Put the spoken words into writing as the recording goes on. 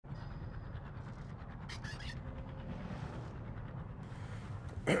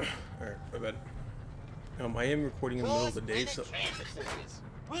Alright, my bad. I am recording in the middle of the day, so...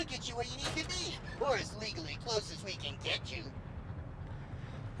 We'll get you where you need to be, or as legally close as we can get you.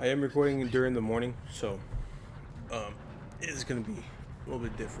 I am recording during the morning, so... it's gonna be a little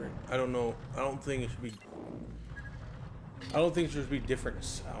bit different. I don't know. I don't think it should be different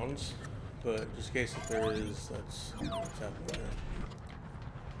sounds, but just in case if there is, that's what's happening.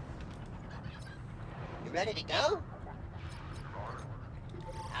 You ready to go?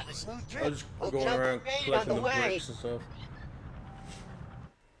 Have a smooth trip. I was just going around collecting the bricks and stuff.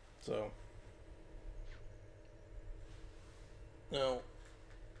 So now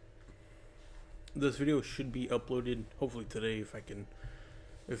this video should be uploaded hopefully today if it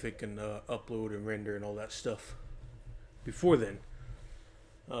can upload and render and all that stuff before then.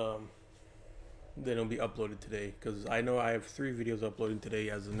 Then it'll be uploaded today because I know I have 3 videos uploading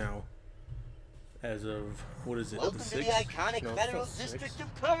today as of now. As of, what is it? Welcome the 6th? to the iconic No, Federal District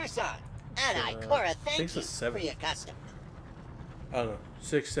of Coruscant. And Ikora, thank you for your custom. I don't know,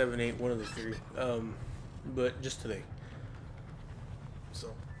 6, 7, 8, one of the 3. But just today.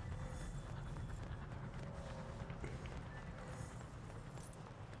 So.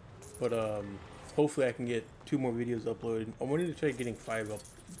 But hopefully I can get 2 more videos uploaded. I wanted to try getting 5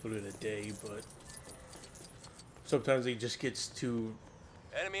 uploaded a day, but sometimes it just gets too.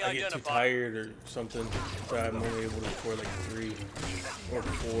 I get too tired or something, so I'm only able to record like 3 or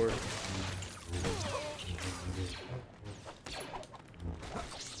 4.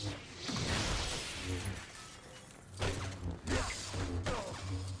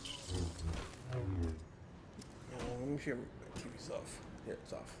 Let me see if my TV's off. Yeah,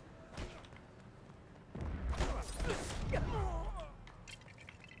 it's off.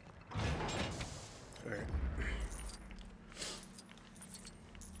 Alright.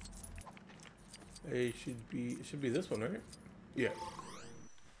 It should be this one, right? Yeah.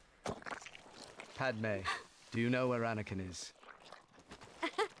 Padme, do you know where Anakin is?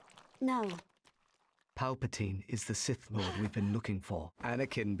 No. Palpatine is the Sith Lord we've been looking for.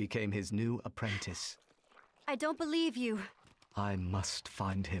 Anakin became his new apprentice. I don't believe you. I must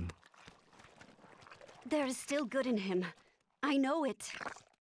find him. There is still good in him. I know it.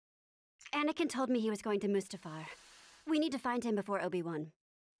 Anakin told me he was going to Mustafar. We need to find him before Obi-Wan.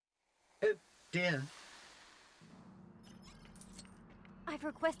 Oh, dear. I've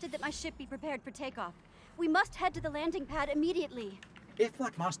requested that my ship be prepared for takeoff. We must head to the landing pad immediately. If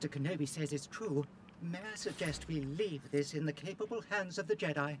what Master Kenobi says is true, may I suggest we leave this in the capable hands of the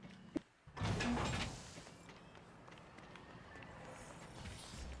Jedi?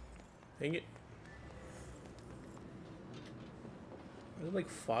 Dang it. It's like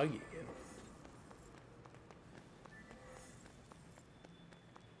foggy again.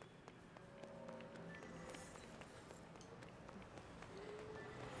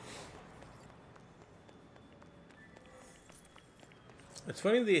 It's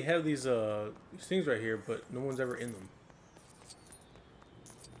funny they have these things right here, but no one's ever in them.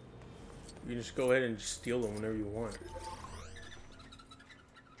 You just go ahead and just steal them whenever you want.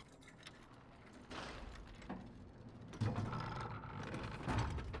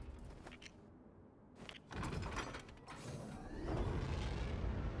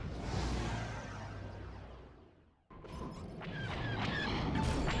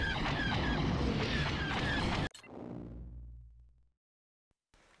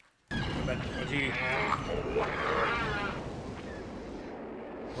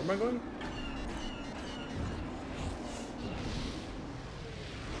 Where am I going?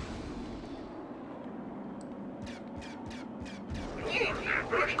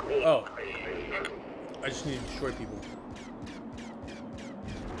 Oh. I just need to destroy people.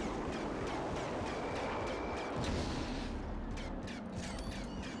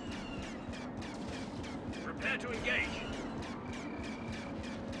 Prepare to engage.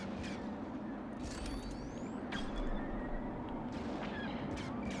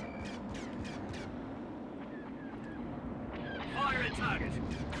 Fire at target.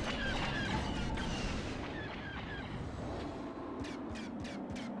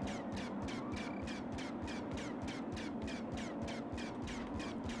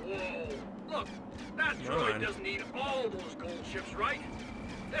 Look, that droid doesn't need all those gold ships, right?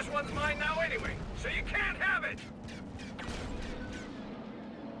 This one's mine now anyway, so you can't have it!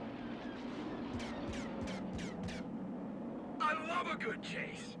 I love a good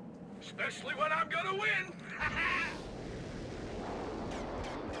chase, especially when I'm gonna win!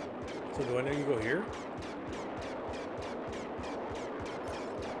 So do I know you go here?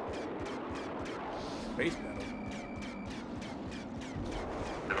 Space battle.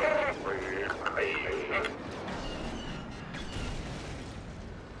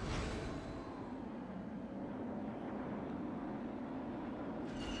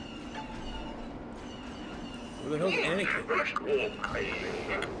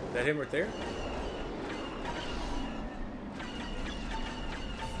 that him right there?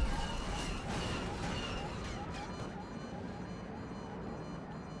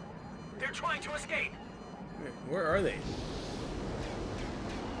 They're trying to escape. Where are they?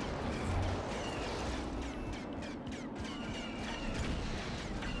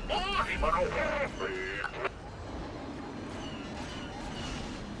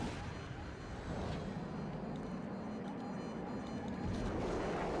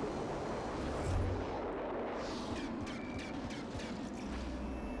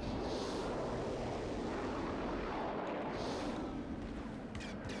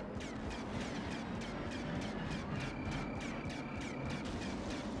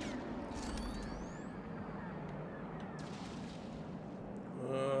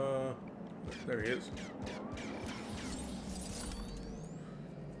 There he is.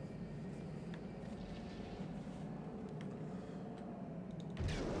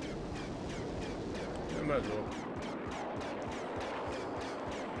 I might as well.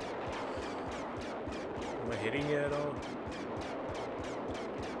 Am I hitting it at all?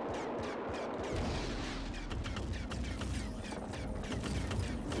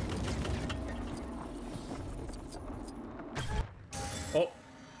 Oh.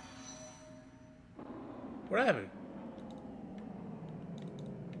 What happened?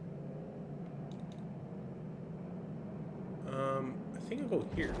 I think I'll go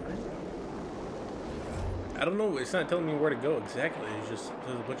here, right? I don't know, it's not telling me where to go exactly, it's just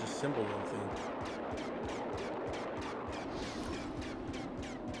there's a bunch of symbols and things.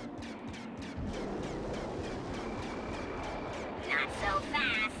 Not so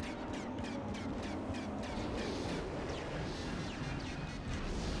fast.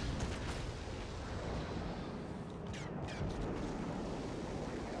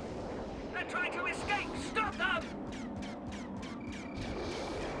 They're trying to escape. Stop them!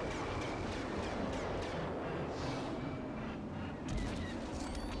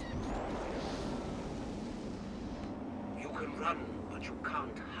 You can run, but you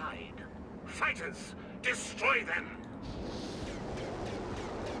can't hide. Fighters, destroy them!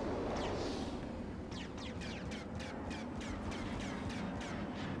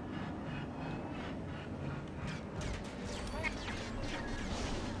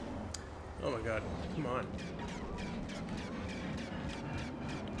 Oh my god, come on.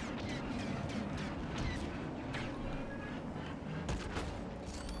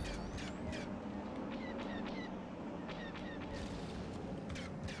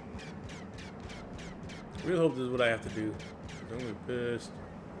 I really hope this is what I have to do. I'm gonna be pissed.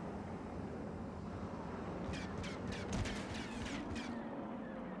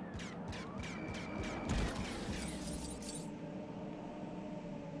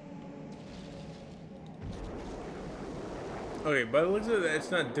 Okay, by the looks of it,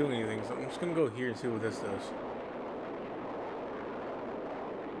 it's not doing anything, so I'm just gonna go here and see what this does.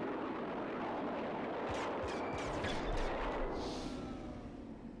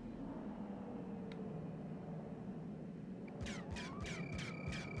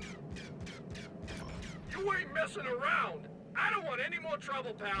 You ain't messing around! I don't want any more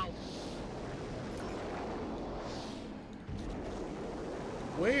trouble, pal!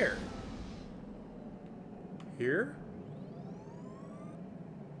 Where? Here?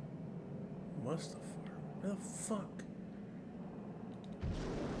 Mustafar. Where the fuck?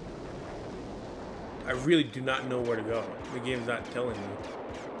 I really do not know where to go. The game's not telling me.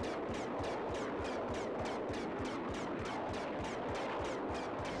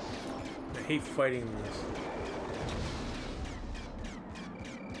 I hate fighting this.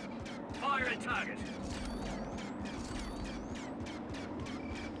 Fire at target!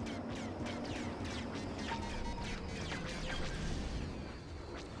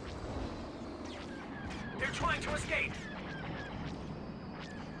 They're trying to escape!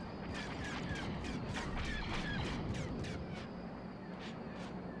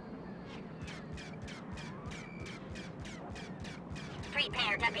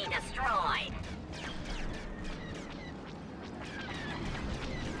 Prepare to be destroyed.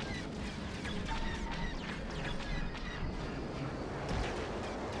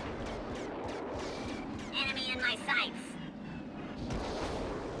 Enemy in my sights.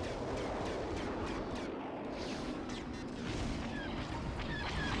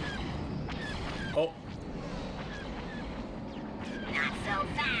 Oh, Not so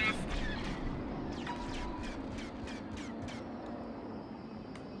fast.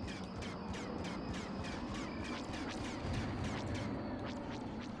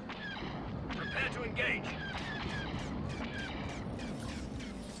 Prepare to engage!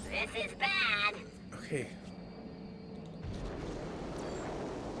 This is bad. okay.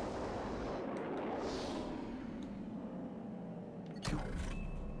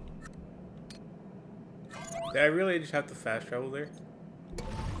 Did I really just have to fast travel there?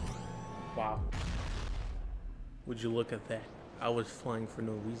 Wow. Would you look at that? I was flying for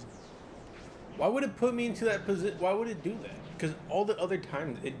no reason. Why would it put me into that position? Why would it do that? Because all the other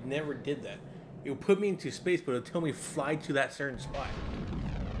times it never did that. It would put me into space, but it would tell me fly to that certain spot.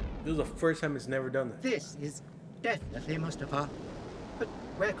 This was the first time it's never done that. This is definitely Mustafar. But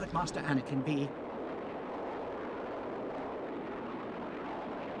where could Master Anakin be?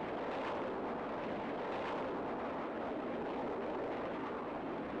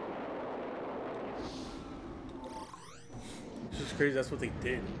 It's just crazy that's what they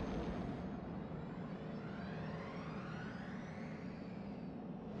did.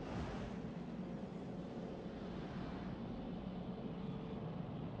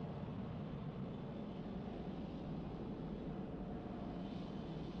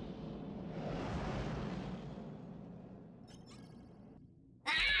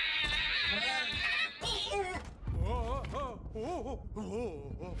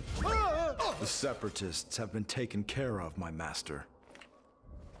 The Separatists have been taken care of, my master.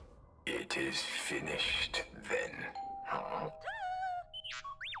 It is finished, then. Huh?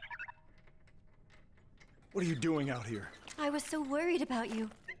 What are you doing out here? I was so worried about you.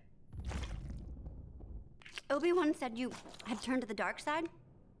 Obi-Wan said you had turned to the dark side?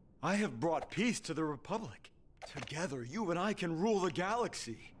 I have brought peace to the Republic. Together, you and I can rule the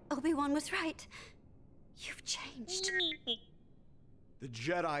galaxy. Obi-Wan was right. You've changed. The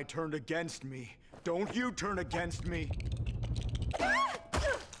Jedi turned against me. Don't you turn against me.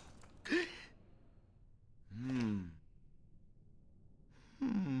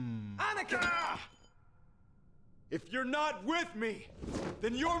 Anakin! If you're not with me,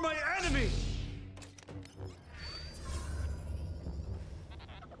 then you're my enemy!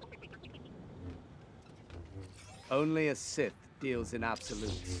 Only a Sith deals in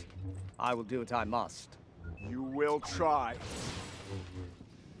absolutes. I will do what I must. You will try.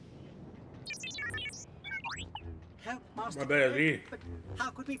 Help Master My bad, Kenobi, Z. but how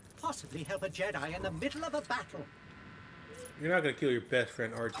could we possibly help a Jedi in the middle of a battle? You're not gonna kill your best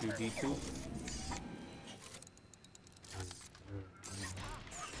friend R2-D2.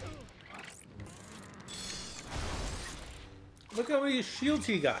 Look how many shields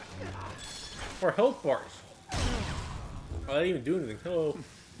he got. Or health bars. Oh, I didn't even do anything. Hello.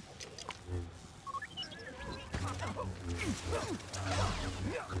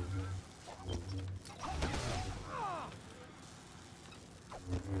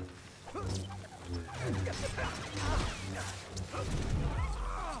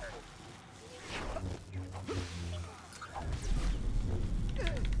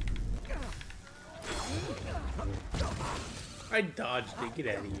 I dodged it. Get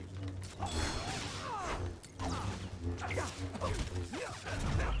out of here.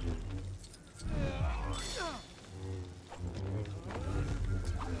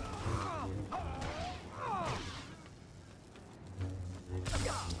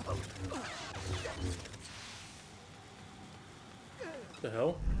 The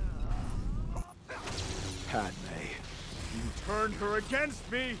hell? Padme, you turned her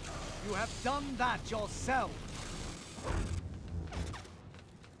against me! You have done that yourself!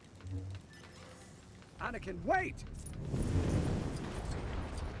 Anakin, wait!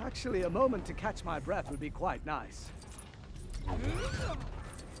 Actually, a moment to catch my breath would be quite nice.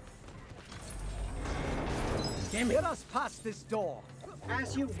 Damn it. Get us past this door.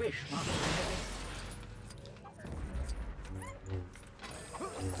 As you wish, Master Kenobi.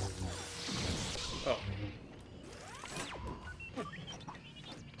 Oh.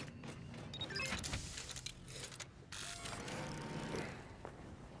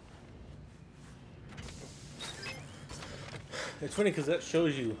 It's funny because that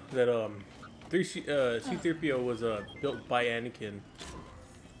shows you that C-3PO was built by Anakin,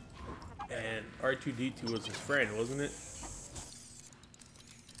 and R2-D2 was his friend, wasn't it?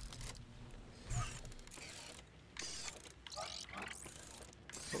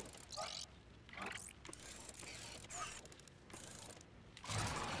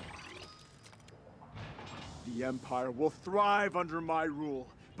 The Empire will thrive under my rule,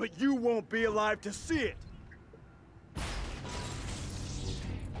 but you won't be alive to see it!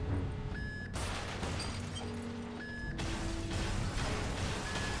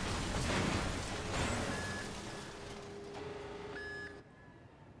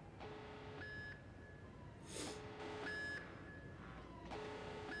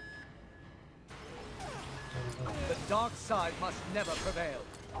 The dark side must never prevail.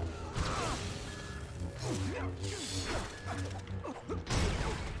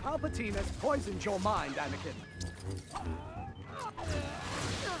 Palpatine has poisoned your mind, Anakin.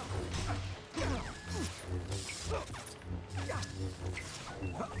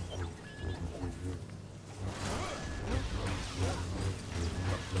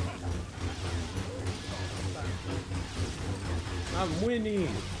 I'm winning.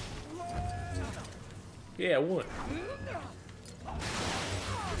 Yeah, I won.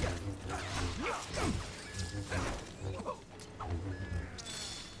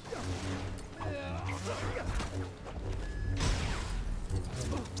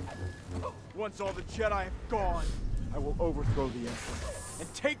 Once all the Jedi have gone, I will overthrow the Emperor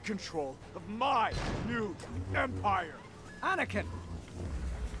and take control of my new empire. Anakin!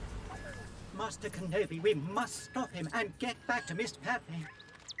 Master Kenobi, we must stop him and get back to Miss Padme.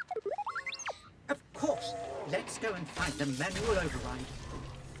 Of course. Let's go and find the manual override.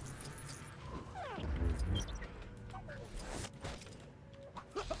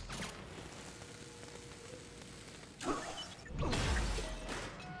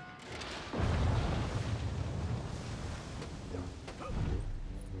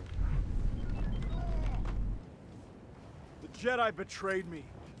 The Jedi betrayed me.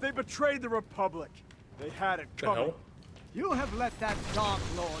 They betrayed the Republic. They had it The coming. hell? You have let that Dark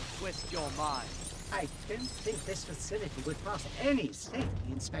Lord twist your mind. I don't think this facility would pass any safety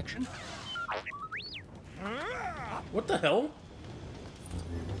inspection. What the hell?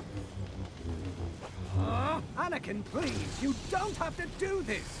 Anakin, please, you don't have to do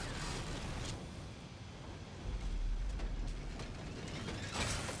this.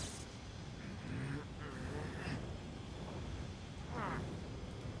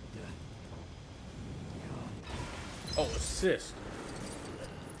 Oh, assist.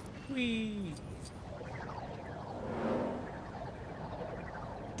 Whee.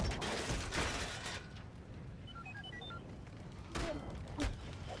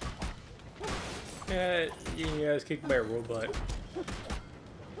 Yeah, I was kicked by a robot.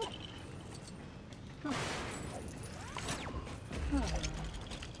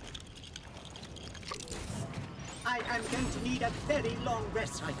 I am going to need a very long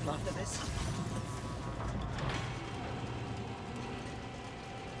rest cycle after this.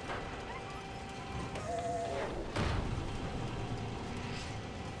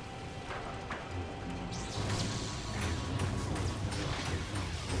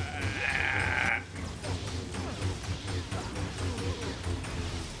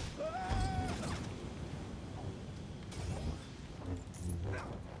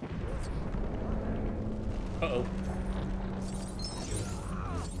 Uh-oh.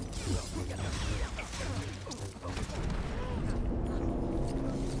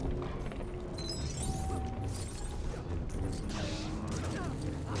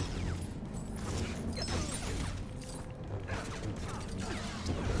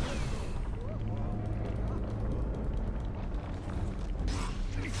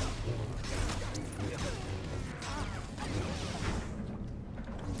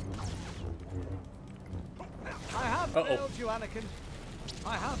 I have failed you, Anakin.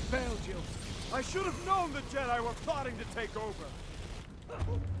 I have failed you. I should have known the Jedi were plotting to take over.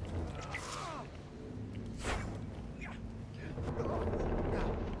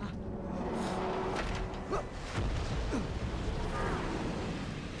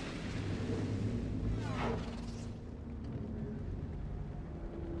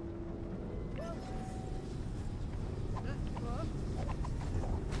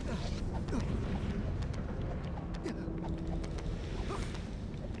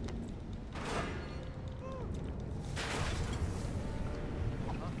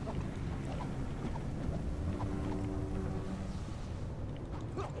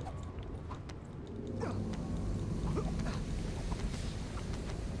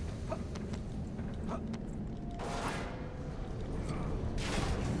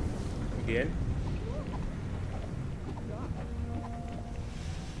 Again?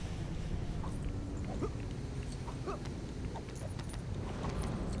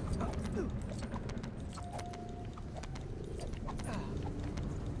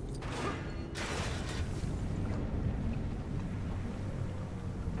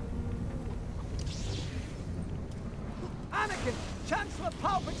 Anakin, Chancellor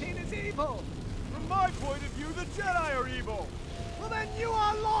Palpatine is evil. From my point of view, the Jedi are evil. Well, then you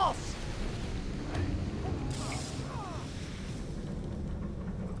are lost.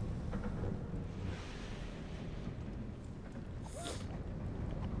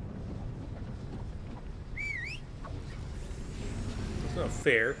 It's not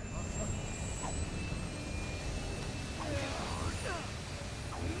fair.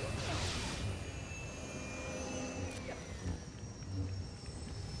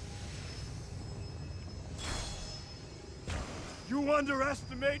 You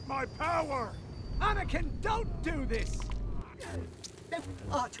underestimate my power! Anakin, don't do this! No,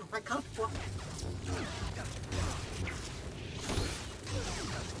 Archer, I can't walk.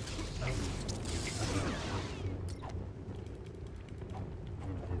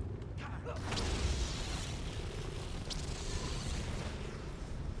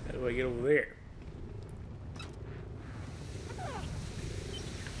 How do I get over there?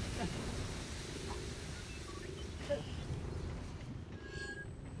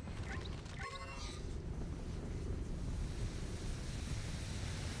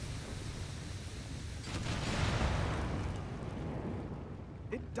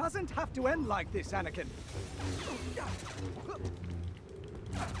 It doesn't have to end like this, Anakin.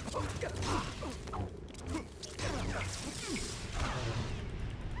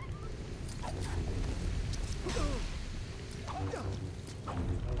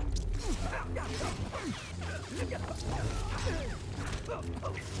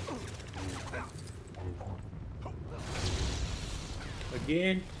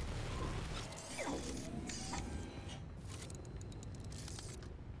 Again?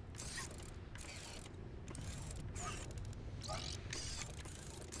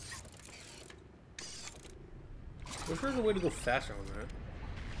 Wish there was a way to go faster on that.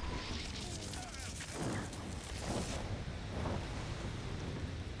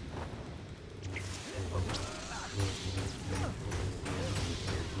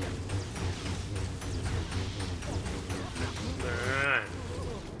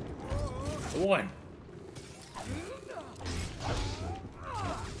 One.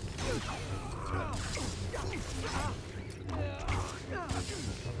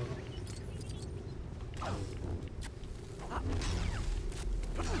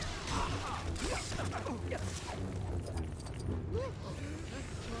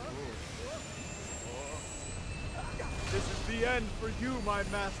 This is the end for you, my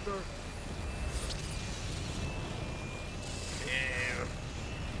master.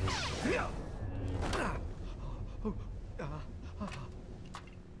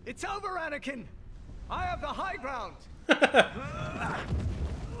 It's over, Anakin! I have the high ground!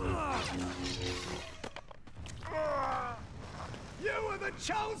 You were the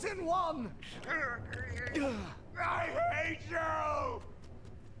chosen one! I hate you!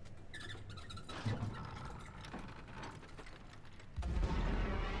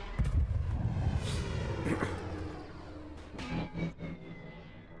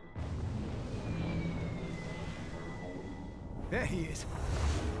 There he is.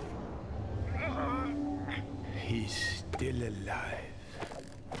 He's still alive.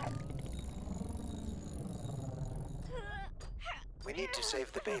 We need to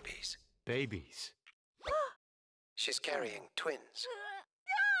save the babies. Babies? She's carrying twins.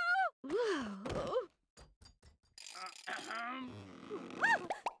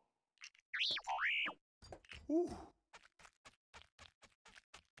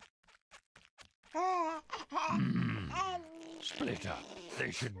 Split up.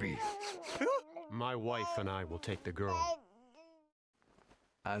 They should be. My wife and I will take the girl.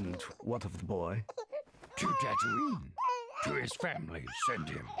 And what of the boy? To Tatooine. To his family. Send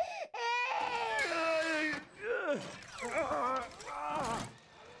him.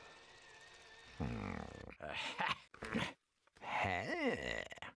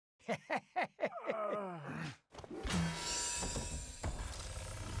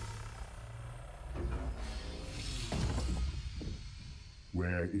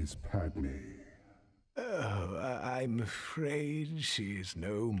 Where is Padme? Oh, I'm afraid she is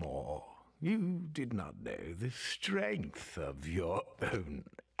no more. You did not know the strength of your own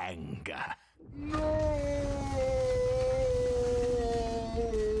anger.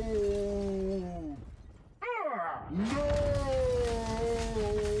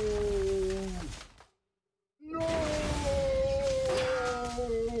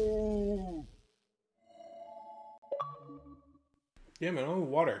 Yeah, man, only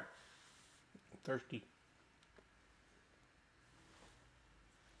water. I'm thirsty.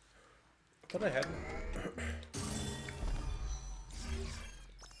 I thought I had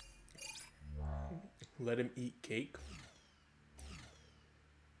Let him eat cake.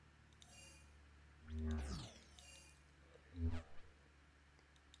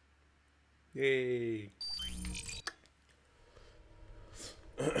 Yay.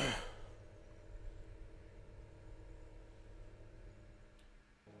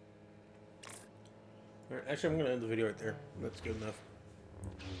 Alright, actually, I'm gonna end the video right there. That's good enough.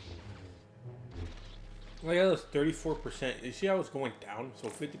 Well, yeah, that's 34%. You see how it's going down? So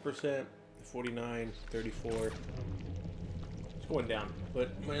 50%, 49, 34. It's going down. But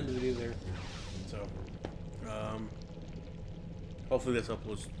I'm gonna end the video there. So, hopefully this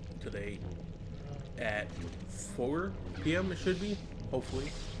uploads today. at 4 p.m. it should be,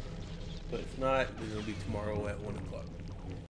 hopefully. But if not, then it'll be tomorrow at 1 o'clock.